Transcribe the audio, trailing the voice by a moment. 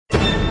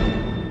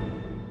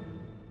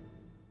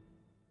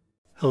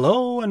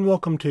Hello and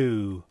welcome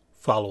to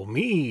Follow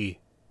Me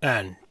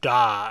and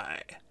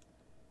Die.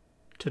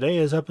 Today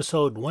is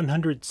episode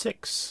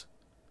 106,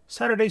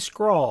 Saturday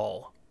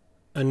Scrawl,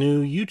 a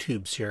new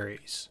YouTube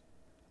series.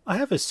 I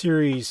have a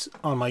series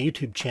on my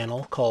YouTube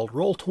channel called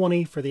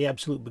Roll20 for the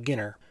Absolute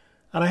Beginner,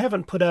 and I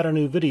haven't put out a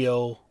new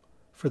video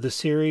for the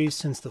series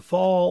since the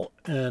fall,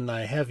 and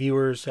I have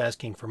viewers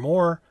asking for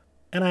more,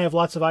 and I have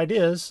lots of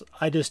ideas.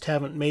 I just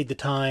haven't made the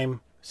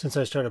time since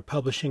I started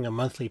publishing a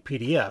monthly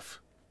PDF.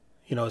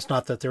 You know, it's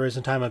not that there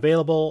isn't time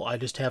available, I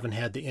just haven't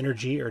had the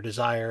energy or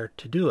desire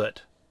to do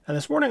it. And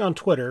this morning on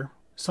Twitter,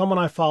 someone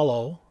I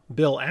follow,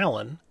 Bill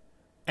Allen,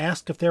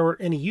 asked if there were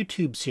any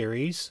YouTube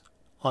series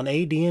on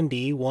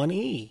AD&D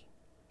 1E.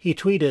 He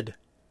tweeted,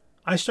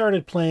 "I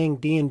started playing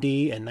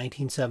D&D in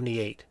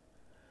 1978.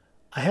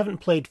 I haven't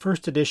played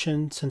first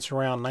edition since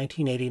around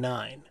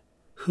 1989.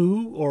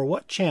 Who or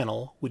what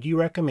channel would you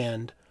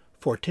recommend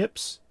for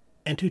tips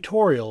and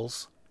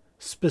tutorials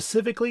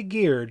specifically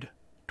geared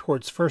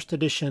towards first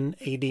edition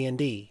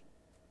AD&D?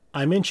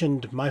 I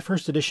mentioned my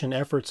first edition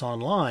efforts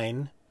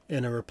online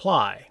in a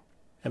reply,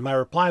 and my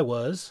reply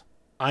was,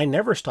 I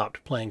never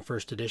stopped playing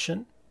first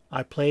edition.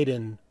 I played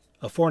in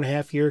a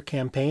 4.5-year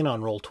campaign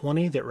on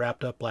Roll20 that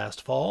wrapped up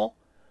last fall.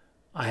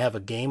 I have a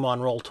game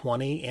on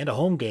Roll20 and a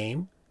home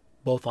game,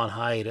 both on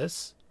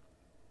hiatus.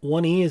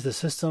 1E is the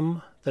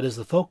system that is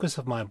the focus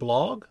of my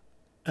blog,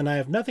 and I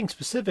have nothing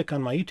specific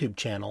on my YouTube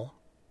channel,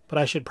 but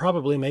I should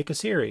probably make a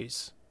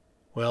series."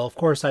 Well, of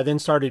course, I then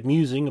started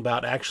musing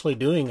about actually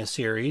doing a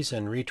series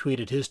and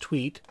retweeted his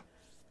tweet,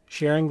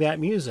 sharing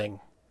that musing.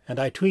 And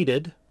I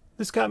tweeted,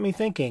 "This got me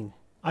thinking.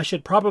 I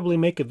should probably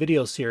make a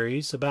video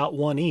series about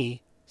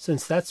 1E,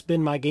 since that's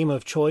been my game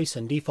of choice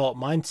and default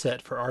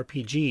mindset for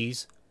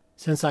RPGs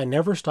since I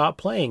never stopped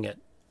playing it.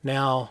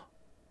 Now,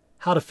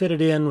 how to fit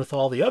it in with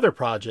all the other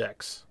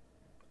projects?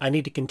 I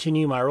need to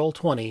continue my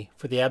Roll20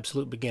 for the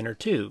Absolute Beginner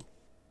too."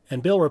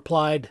 And Bill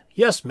replied,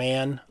 "Yes,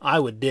 man,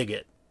 I would dig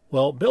it."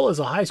 Well, Bill is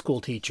a high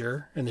school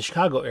teacher in the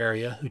Chicago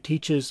area who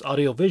teaches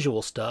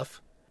audiovisual stuff,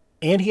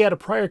 and he had a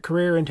prior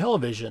career in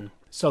television,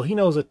 so he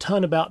knows a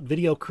ton about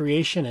video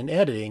creation and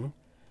editing,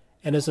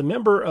 and is a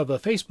member of a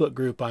Facebook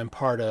group I'm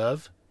part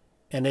of,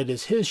 and it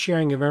is his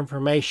sharing of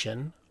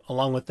information,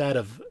 along with that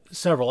of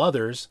several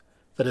others,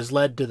 that has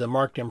led to the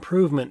marked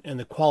improvement in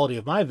the quality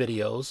of my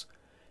videos,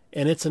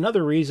 and it's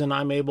another reason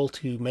I'm able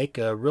to make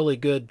a really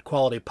good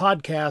quality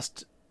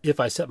podcast if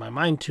I set my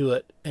mind to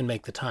it and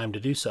make the time to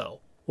do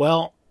so.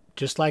 Well,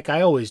 just like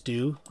I always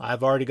do,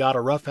 I've already got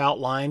a rough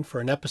outline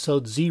for an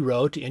episode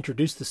 0 to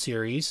introduce the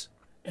series,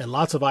 and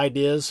lots of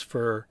ideas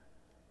for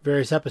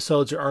various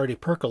episodes are already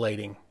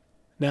percolating.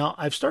 Now,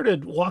 I've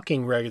started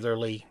walking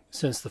regularly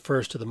since the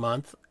first of the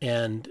month,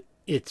 and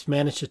it's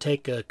managed to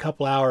take a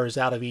couple hours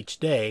out of each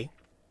day,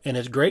 and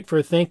it's great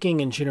for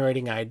thinking and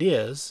generating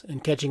ideas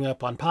and catching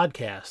up on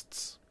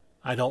podcasts.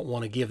 I don't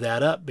want to give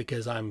that up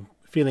because I'm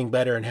feeling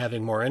better and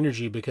having more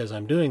energy because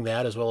I'm doing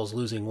that, as well as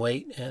losing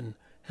weight and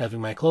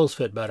having my clothes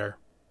fit better.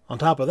 On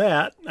top of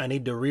that, I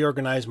need to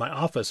reorganize my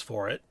office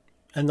for it,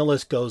 and the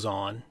list goes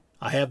on.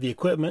 I have the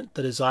equipment,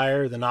 the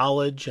desire, the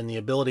knowledge, and the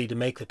ability to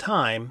make the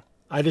time.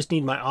 I just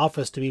need my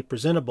office to be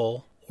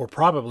presentable, or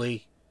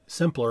probably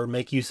simpler,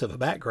 make use of a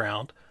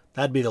background.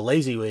 That'd be the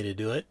lazy way to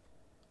do it.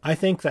 I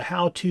think the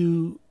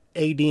how-to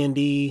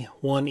AD&D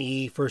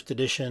 1E First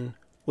Edition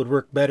would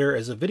work better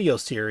as a video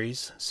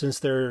series, since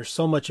there's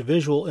so much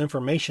visual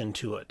information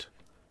to it.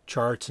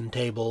 Charts and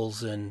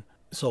tables and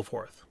so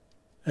forth.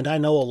 And I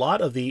know a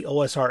lot of the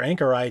OSR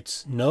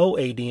anchorites know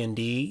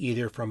AD&D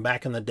either from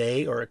back in the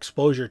day or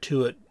exposure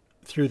to it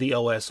through the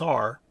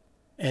OSR.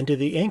 And to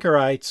the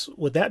anchorites,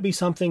 would that be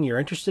something you're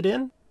interested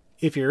in?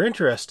 If you're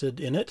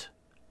interested in it,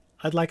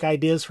 I'd like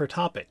ideas for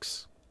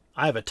topics.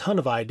 I have a ton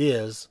of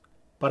ideas,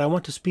 but I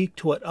want to speak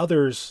to what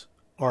others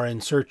are in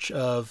search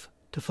of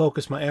to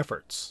focus my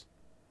efforts.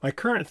 My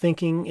current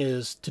thinking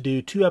is to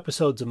do 2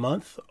 episodes a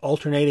month,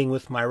 alternating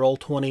with my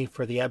Roll20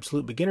 for the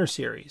Absolute Beginner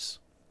series.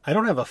 I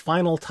don't have a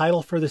final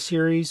title for the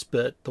series,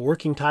 but the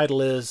working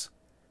title is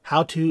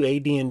How to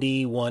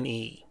AD&D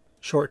 1E.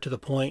 Short to the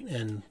point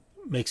and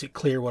makes it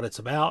clear what it's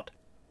about.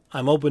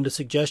 I'm open to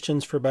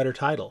suggestions for better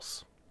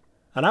titles.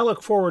 And I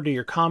look forward to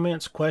your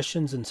comments,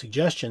 questions, and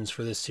suggestions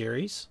for this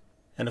series.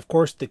 And of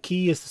course, the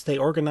key is to stay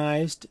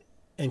organized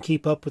and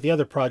keep up with the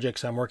other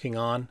projects I'm working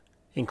on,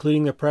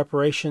 including the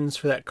preparations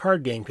for that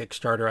card game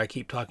Kickstarter I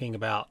keep talking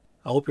about.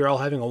 I hope you're all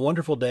having a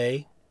wonderful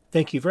day.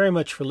 Thank you very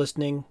much for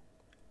listening.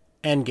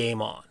 And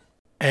game on.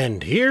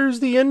 And here's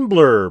the end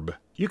blurb.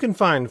 You can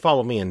find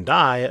Follow Me and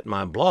Die at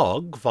my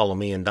blog,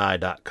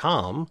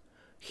 followmeanddie.com,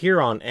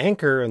 here on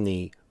Anchor and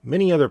the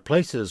many other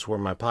places where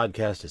my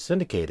podcast is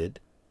syndicated,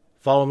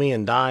 Follow Me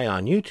and Die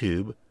on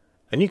YouTube,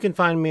 and you can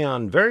find me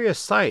on various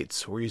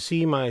sites where you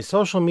see my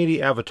social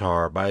media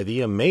avatar by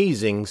the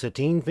amazing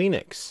Satine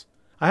Phoenix.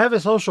 I have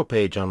a social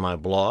page on my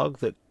blog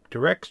that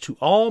directs to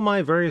all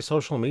my various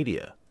social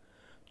media.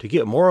 To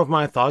get more of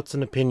my thoughts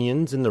and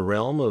opinions in the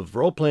realm of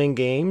role-playing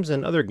games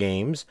and other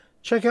games,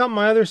 check out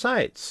my other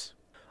sites.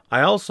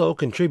 I also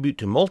contribute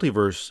to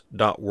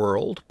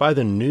multiverse.world by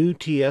the new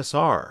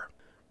TSR.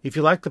 If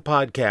you like the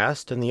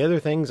podcast and the other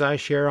things I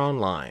share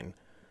online,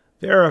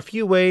 there are a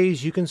few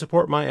ways you can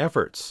support my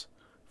efforts.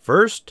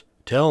 First,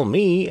 tell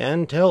me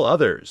and tell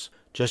others.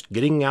 Just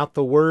getting out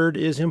the word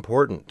is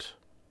important.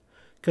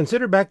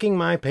 Consider backing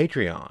my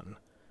Patreon.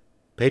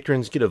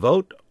 Patrons get a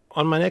vote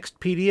on my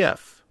next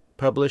PDF,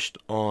 published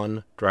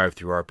on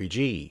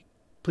DriveThruRPG.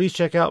 Please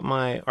check out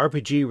my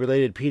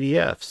RPG-related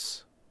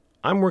PDFs.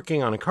 I'm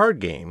working on a card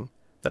game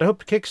that I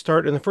hope to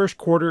kickstart in the first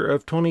quarter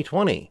of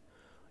 2020.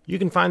 You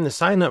can find the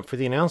sign-up for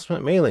the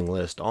announcement mailing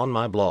list on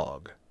my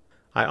blog.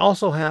 I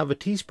also have a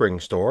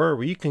Teespring store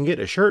where you can get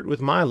a shirt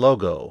with my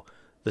logo,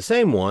 the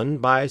same one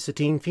by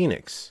Satine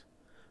Phoenix.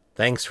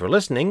 Thanks for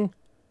listening,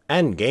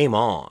 and game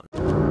on!